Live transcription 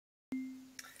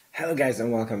Hello guys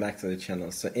and welcome back to the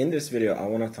channel. So in this video I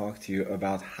want to talk to you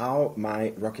about how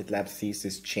my Rocket Lab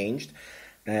thesis changed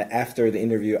after the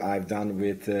interview I've done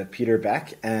with Peter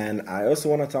Beck, and I also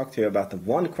want to talk to you about the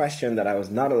one question that I was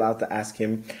not allowed to ask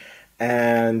him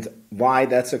and why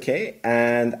that's okay.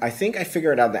 And I think I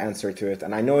figured out the answer to it,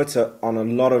 and I know it's on a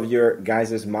lot of your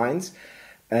guys' minds,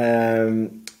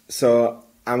 so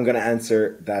I'm gonna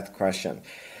answer that question.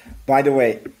 By the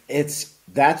way,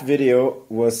 that video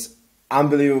was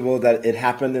unbelievable that it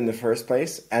happened in the first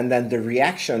place, and then the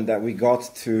reaction that we got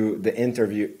to the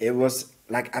interview, it was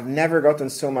like I've never gotten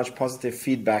so much positive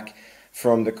feedback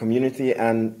from the community,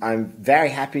 and I'm very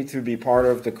happy to be part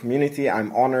of the community.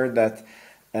 I'm honored that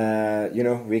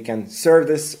we can serve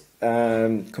this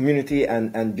community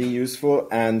and be useful,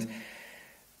 and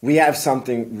we have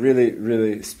something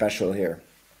really special here.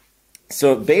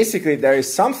 So basically there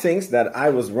is some things that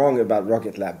I was wrong about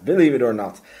Rocket Lab, believe it or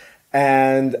not.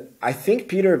 And I think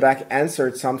Peter Beck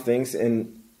answered some things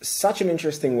in such an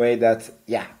interesting way that,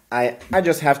 yeah, I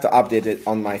just have to update it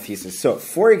on my thesis. So,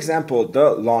 for example,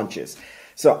 the launches.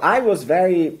 So I was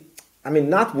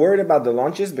not worried about the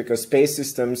launches because Space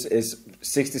Systems is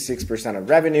 66% of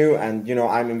revenue, and,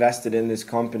 I'm invested in this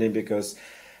company because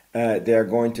they're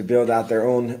going to build out their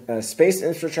own space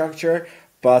infrastructure.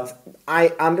 But I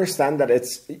understand that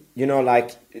it's,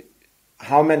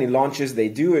 how many launches they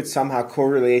do, it's somehow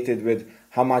correlated with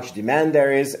how much demand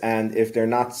there is, and if they're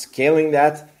not scaling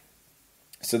that,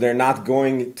 so they're not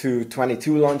going to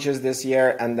 22 launches this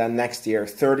year and then next year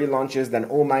 30 launches, then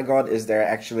oh my god, is there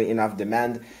actually enough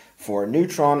demand for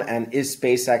Neutron, and is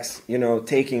SpaceX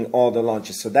taking all the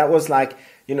launches? So that was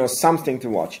something to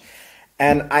watch.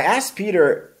 And I asked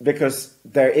Peter, because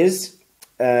there is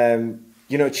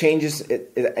changes,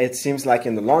 it seems like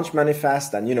in the launch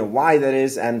manifest, and why that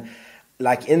is, and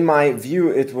in my view,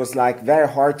 it was very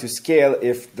hard to scale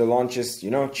if the launches,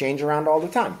 change around all the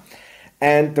time.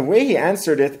 And the way he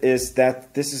answered it is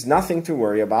that this is nothing to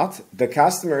worry about. The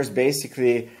customers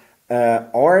basically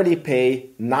already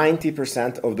pay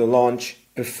 90% of the launch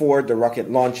before the rocket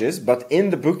launches, but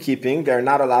in the bookkeeping, they're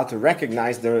not allowed to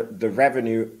recognize the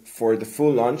revenue for the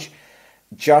full launch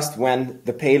just when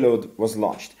the payload was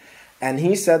launched. And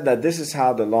he said that this is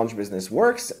how the launch business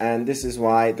works, and this is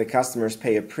why the customers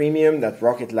pay a premium, that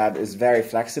Rocket Lab is very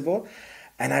flexible.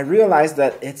 And I realized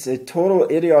that it's a total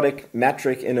idiotic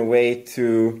metric in a way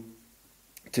to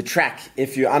track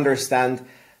if you understand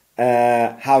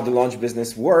how the launch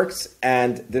business works,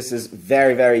 and this is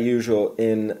very usual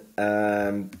in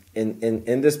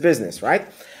this business, right?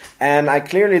 And I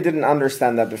clearly didn't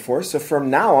understand that before. So from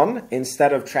now on,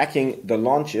 instead of tracking the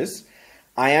launches,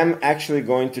 I am actually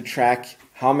going to track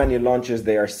how many launches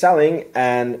they are selling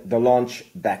and the launch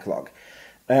backlog,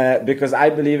 because I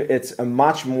believe it's a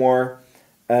much more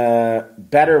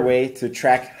better way to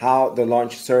track how the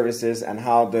launch services and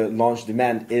how the launch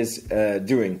demand is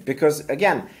doing. Because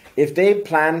again, if they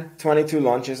plan 22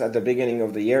 launches at the beginning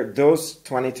of the year, those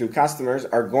 22 customers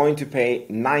are going to pay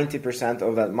 90%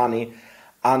 of that money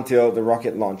until the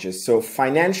rocket launches. So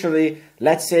financially,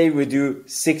 let's say we do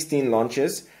 16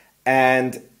 launches,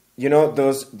 and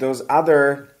those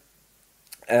other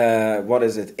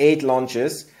 6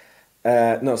 launches,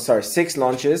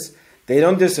 they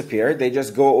don't disappear, they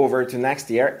just go over to next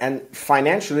year, and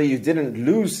financially you didn't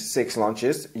lose 6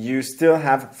 launches, you still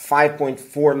have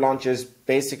 5.4 launches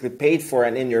basically paid for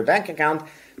and in your bank account,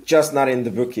 just not in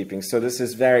the bookkeeping. So this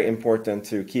is very important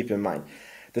to keep in mind.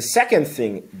 The second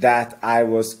thing that I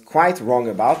was quite wrong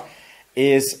about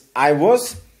is I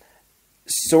was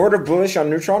sort of bullish on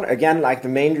Neutron. Again, the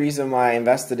main reason why I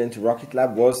invested into Rocket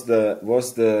Lab was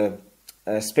the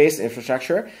space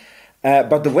infrastructure.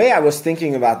 But the way I was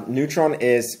thinking about Neutron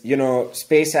is,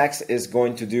 SpaceX is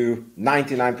going to do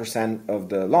 99% of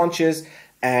the launches,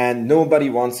 and nobody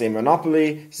wants a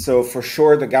monopoly. So for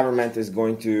sure, the government is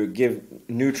going to give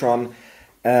Neutron,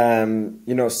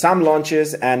 some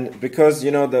launches, and because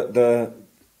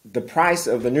the price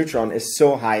of the Neutron is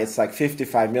so high, it's like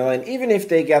 55 million. Even if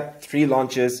they get 3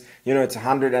 launches, it's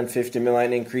 150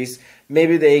 million increase.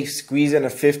 Maybe they squeeze in a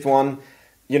 5th one,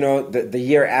 the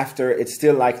year after, it's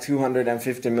still like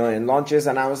 250 million launches.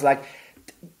 And I was like,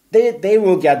 they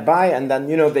will get by, and then,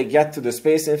 they get to the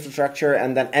space infrastructure,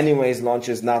 and then anyways, launch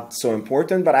is not so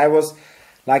important. But I was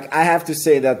I have to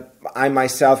say that I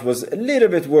myself was a little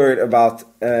bit worried about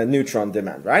Neutron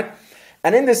demand, right?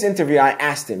 And in this interview, I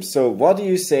asked him, so what do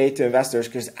you say to investors?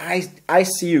 Because I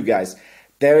see you guys.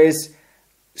 There is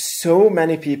so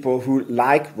many people who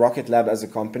like Rocket Lab as a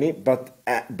company, but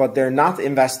they're not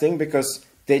investing because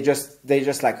they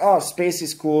just like, oh, space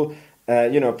is cool.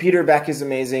 Peter Beck is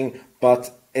amazing,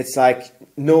 but it's like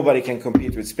nobody can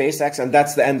compete with SpaceX, and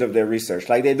that's the end of their research.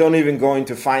 Like they don't even go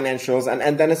into financials,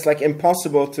 and then it's like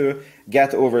impossible to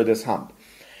get over this hump.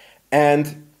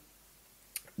 And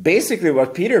basically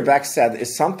what Peter Beck said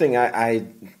is something I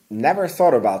never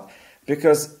thought about,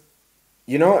 because,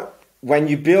 you know, when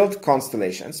you build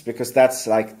constellations, because that's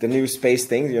like the new space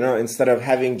thing, you know, instead of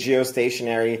having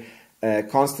geostationary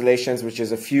constellations, which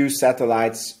is a few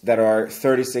satellites that are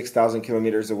 36,000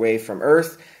 kilometers away from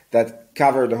Earth that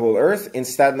cover the whole Earth,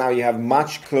 instead now you have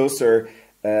much closer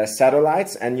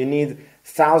satellites, and you need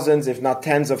thousands, if not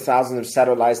tens of thousands of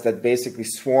satellites that basically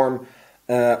swarm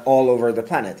all over the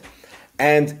planet.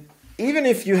 And even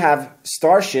if you have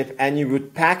Starship and you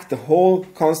would pack the whole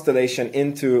constellation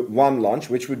into one launch,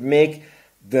 which would make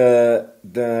the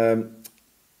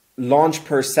launch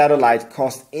per satellite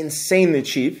cost insanely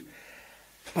cheap,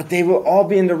 but they will all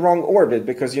be in the wrong orbit,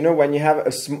 because, you know, when you have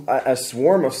a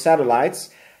swarm of satellites,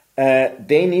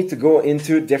 they need to go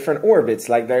into different orbits.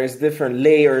 Like there is different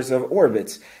layers of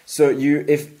orbits. So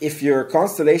if your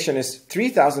constellation is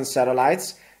 3,000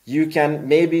 satellites, you can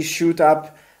maybe shoot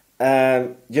up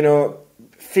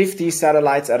 50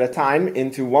 satellites at a time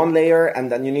into one layer,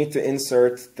 and then you need to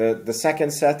insert the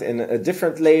second set in a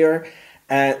different layer,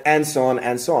 and so on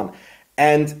and so on.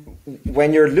 And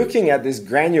when you're looking at this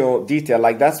granular detail,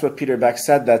 like that's what Peter Beck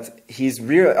said, that he's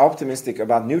really optimistic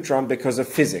about Neutron because of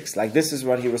physics. Like this is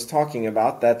what he was talking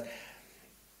about, that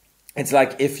it's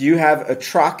like if you have a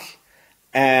truck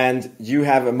and you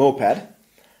have a moped,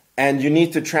 and you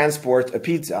need to transport a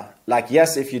pizza. Like,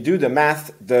 yes, if you do the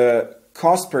math, the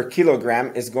cost per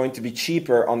kilogram is going to be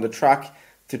cheaper on the truck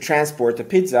to transport a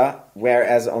pizza,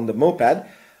 whereas on the moped,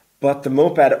 but the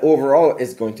moped overall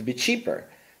is going to be cheaper.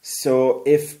 So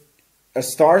if a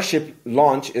Starship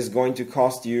launch is going to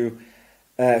cost you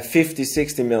 50,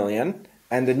 60 million,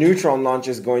 and the Neutron launch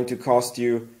is going to cost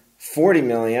you 40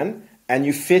 million, and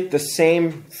you fit the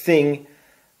same thing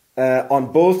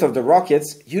on both of the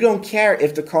rockets, you don't care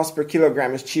if the cost per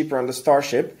kilogram is cheaper on the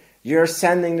Starship. You're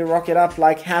sending the rocket up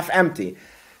like half empty.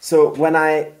 So when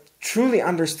I truly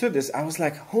understood this, I was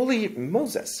like, holy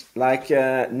Moses, like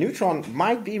Neutron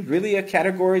might be really a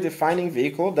category defining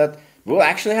vehicle that will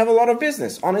actually have a lot of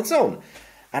business on its own.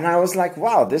 And I was like,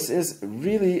 wow, this is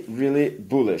really, really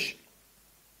bullish.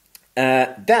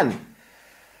 Then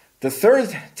the third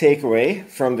takeaway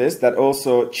from this that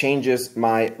also changes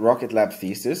my Rocket Lab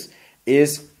thesis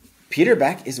is Peter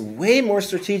Beck is way more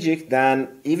strategic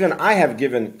than even I have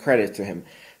given credit to him.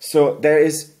 So there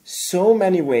is so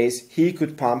many ways he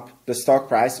could pump the stock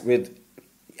price with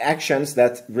actions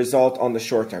that result on the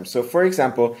short term. So for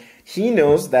example, he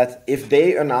knows that if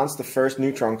they announce the first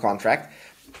Neutron contract,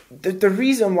 the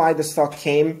reason why the stock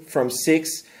came from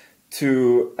 6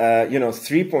 to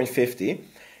 3.50,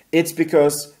 it's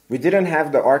because we didn't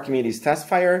have the Archimedes test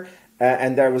fire,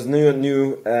 and there was new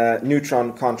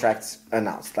Neutron contracts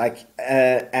announced.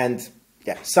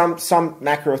 Some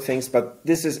macro things, but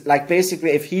this is like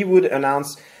basically if he would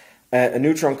announce a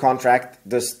Neutron contract,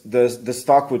 the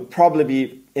stock would probably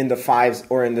be in the 5s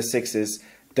or in the 6s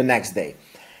the next day.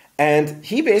 And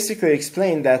he basically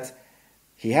explained that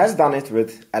he has done it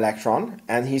with Electron,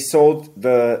 and he sold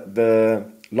the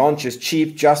launches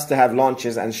cheap just to have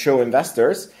launches and show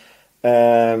investors.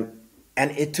 And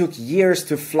it took years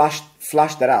to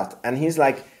flush that out. And he's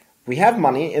like, we have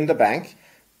money in the bank.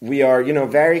 We are,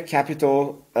 very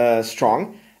capital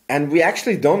strong. And we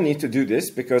actually don't need to do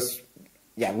this because,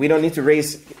 we don't need to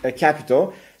raise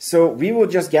capital. So we will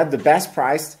just get the best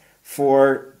price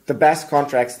for the best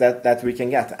contracts that we can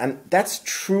get. And that's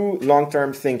true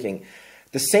long-term thinking.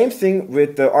 The same thing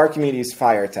with the Archimedes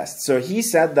fire test. So he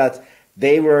said that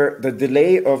the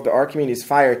delay of the Archimedes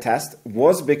fire test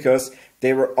was because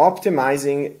they were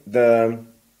optimizing the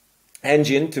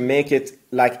engine to make it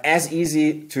like as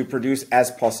easy to produce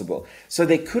as possible. So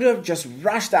they could have just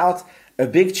rushed out a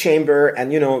big chamber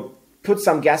and, put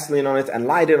some gasoline on it and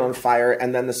light it on fire,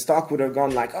 and then the stock would have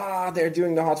gone like, oh, they're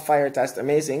doing the hot fire test,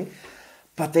 amazing.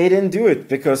 But they didn't do it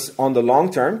because on the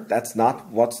long term, that's not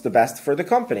what's the best for the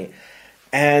company.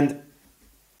 And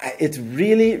it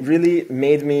really, really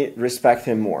made me respect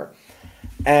him more.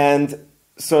 And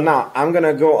so now I'm going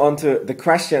to go on to the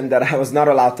question that I was not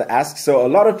allowed to ask. So a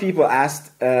lot of people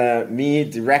asked me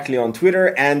directly on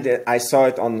Twitter, and I saw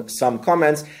it on some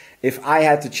comments, if I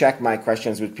had to check my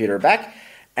questions with Peter Beck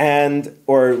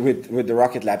or with the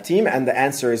Rocket Lab team. And the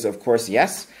answer is, of course,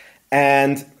 yes.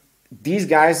 And these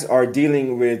guys are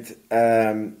dealing with,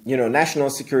 national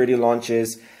security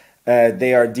launches.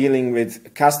 They are dealing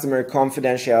with customer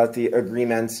confidentiality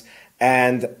agreements.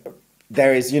 And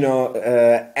there is,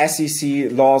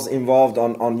 SEC laws involved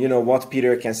on what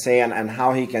Peter can say and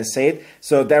how he can say it.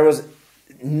 So there was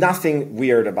nothing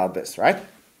weird about this, right?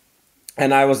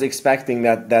 And I was expecting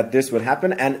that this would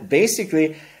happen. And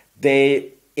basically,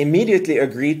 they immediately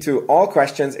agreed to all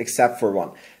questions except for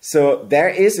one. So there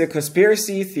is a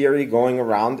conspiracy theory going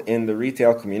around in the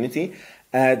retail community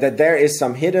that there is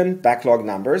some hidden backlog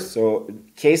numbers. So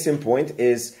case in point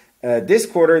is this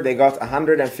quarter, they got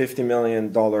 $150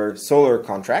 million solar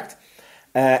contract.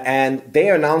 And they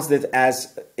announced it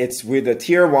as it's with a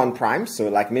tier 1 prime. So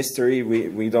like mystery,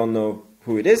 we don't know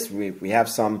who it is. We have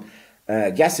some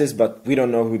guesses, but we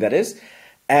don't know who that is.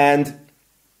 And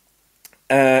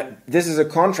this is a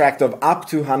contract of up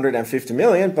to 150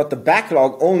 million, but the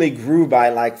backlog only grew by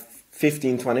like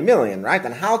 15-20 million, right?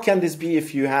 And how can this be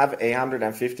if you have a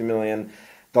 $150 million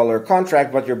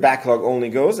contract, but your backlog only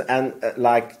goes and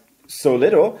like so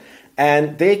little?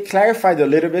 And they clarified a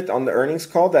little bit on the earnings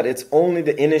call that it's only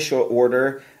the initial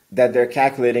order that they're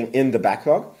calculating in the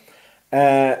backlog.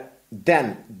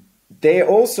 Then they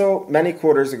also, many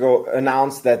quarters ago,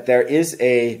 announced that there is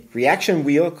a reaction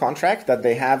wheel contract that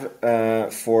they have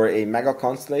for a mega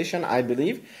constellation, I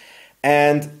believe.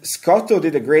 And Scotto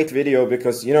did a great video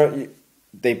because,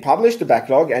 they published the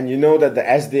backlog and you know that the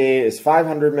SDA is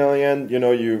 500 million,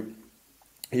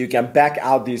 you can back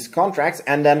out these contracts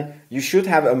and then you should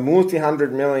have a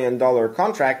multi-$100 million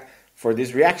contract for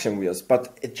these reaction wheels,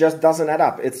 but it just doesn't add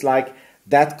up. It's like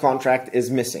that contract is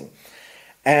missing.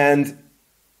 And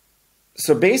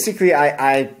so basically,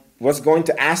 I was going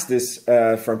to ask this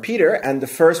from Peter, and the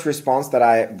first response that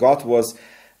I got was,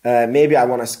 maybe I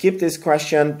want to skip this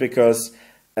question because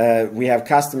we have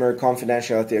customer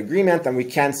confidentiality agreement and we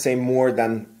can't say more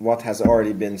than what has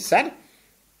already been said.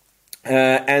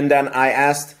 And then I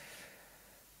asked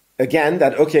again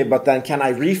that, okay, but then can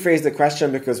I rephrase the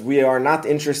question because we are not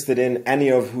interested in any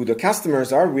of who the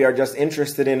customers are. We are just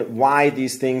interested in why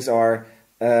these things are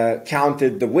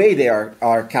counted the way they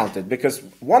are counted. Because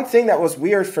one thing that was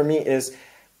weird for me is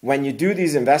when you do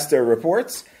these investor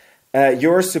reports,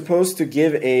 you're supposed to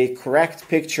give a correct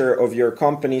picture of your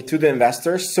company to the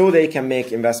investors so they can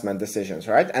make investment decisions,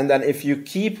 right? And then if you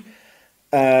keep,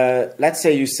 let's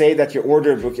say you say that your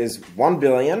order book is 1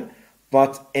 billion,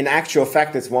 but in actual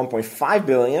fact it's 1.5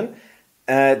 billion,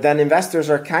 then investors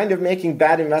are kind of making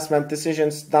bad investment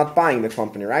decisions not buying the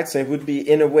company, right? So it would be,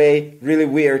 in a way, really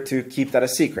weird to keep that a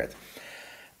secret.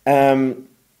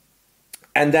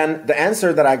 And then the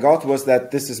answer that I got was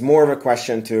that this is more of a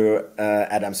question to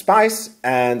Adam Spice,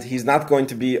 and he's not going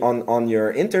to be on your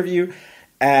interview.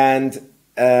 And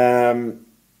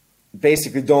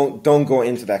basically, don't go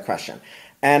into that question.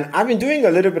 And I've been doing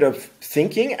a little bit of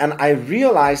thinking, and I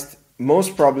realized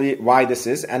most probably why this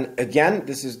is. And again,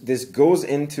 this goes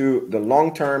into the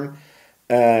long-term,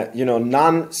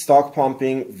 non-stock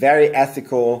pumping, very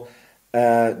ethical,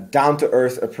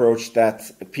 down-to-earth approach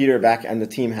that Peter Beck and the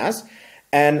team has.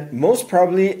 And most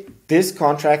probably, this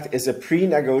contract is a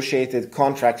pre-negotiated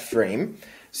contract frame.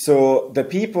 So the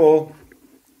people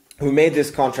who made this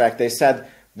contract, they said,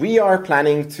 we are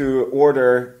planning to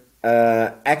order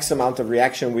X amount of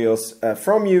reaction wheels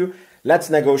from you.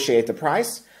 Let's negotiate the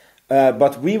price.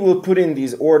 But we will put in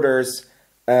these orders,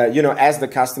 as the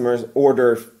customers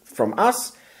order from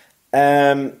us.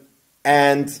 And,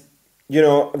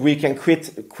 we can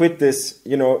quit this,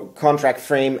 contract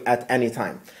frame at any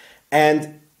time.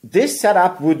 And this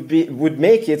setup would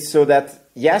make it so that,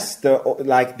 yes,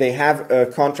 they have a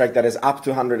contract that is up to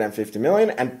 150 million,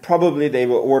 and probably they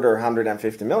will order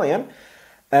 150 million.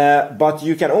 But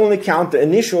you can only count the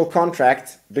initial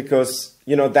contract because,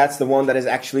 that's the one that is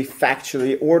actually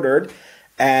factually ordered,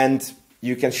 and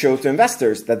you can show to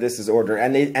investors that this is ordered.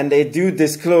 And they do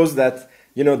disclose that,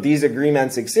 these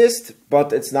agreements exist,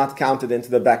 but it's not counted into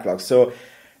the backlog. So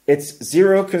it's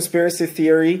zero conspiracy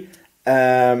theory,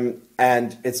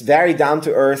 and it's very down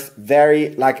to earth,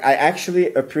 I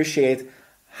actually appreciate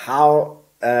how,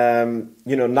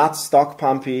 not stock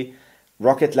pumpy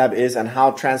Rocket Lab is and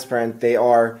how transparent they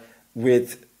are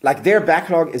with, their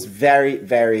backlog is very,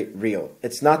 very real.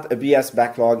 It's not a BS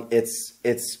backlog. It's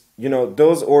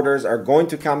those orders are going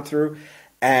to come through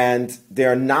and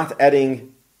they're not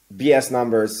adding BS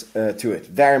numbers to it.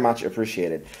 Very much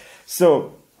appreciated.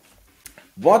 So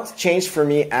what changed for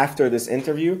me after this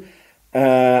interview?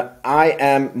 I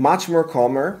am much more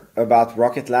calmer about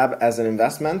Rocket Lab as an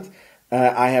investment.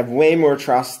 I have way more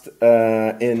trust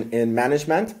in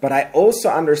management, but I also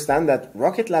understand that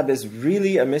Rocket Lab is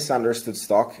really a misunderstood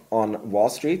stock on Wall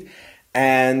Street,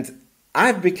 and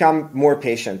I've become more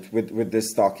patient with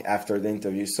this stock after the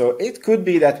interview. So it could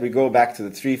be that we go back to the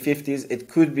 350s. It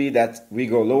could be that we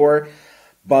go lower,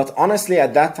 But honestly,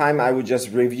 at that time, I would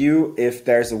just review if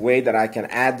there's a way that I can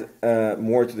add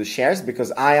more to the shares,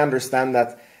 because I understand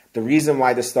that the reason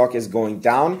why the stock is going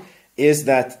down is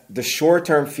that the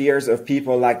short-term fears of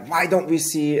people like, why don't we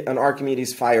see an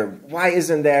Archimedes fire? Why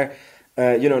isn't there,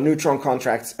 neutron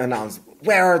contracts announced?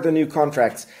 Where are the new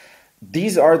contracts?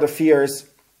 These are the fears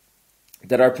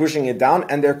that are pushing it down,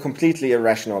 and they're completely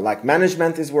irrational. Like,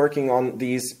 management is working on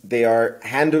these. They are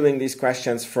handling these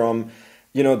questions from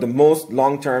the most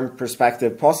long-term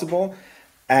perspective possible.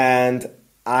 And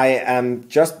I am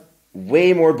just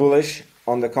way more bullish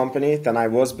on the company than I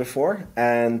was before.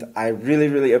 And I really,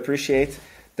 really appreciate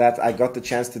that I got the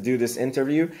chance to do this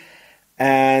interview.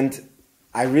 And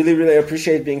I really, really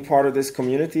appreciate being part of this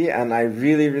community. And I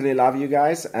really, really love you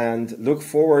guys and look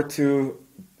forward to,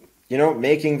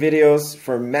 making videos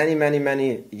for many, many,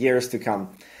 many years to come.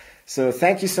 So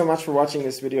thank you so much for watching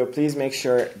this video. Please make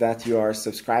sure that you are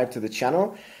subscribed to the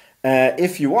channel.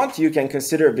 If you want, you can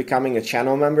consider becoming a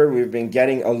channel member. We've been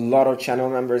getting a lot of channel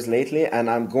members lately, and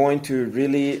I'm going to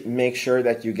really make sure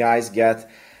that you guys get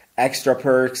extra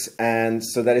perks, and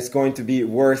so that it's going to be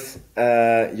worth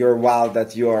your while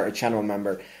that you are a channel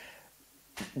member.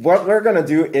 What we're going to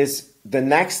do is the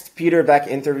next Peter Beck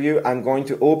interview, I'm going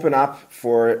to open up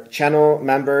for channel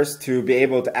members to be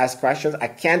able to ask questions. I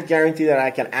can't guarantee that I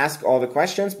can ask all the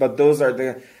questions, but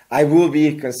I will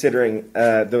be considering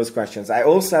those questions. I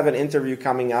also have an interview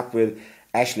coming up with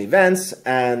Ashley Vance,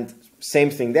 and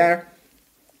same thing there.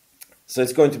 So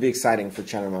it's going to be exciting for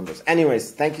channel members.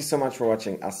 Anyways, thank you so much for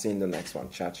watching. I'll see you in the next one.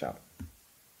 Ciao, ciao.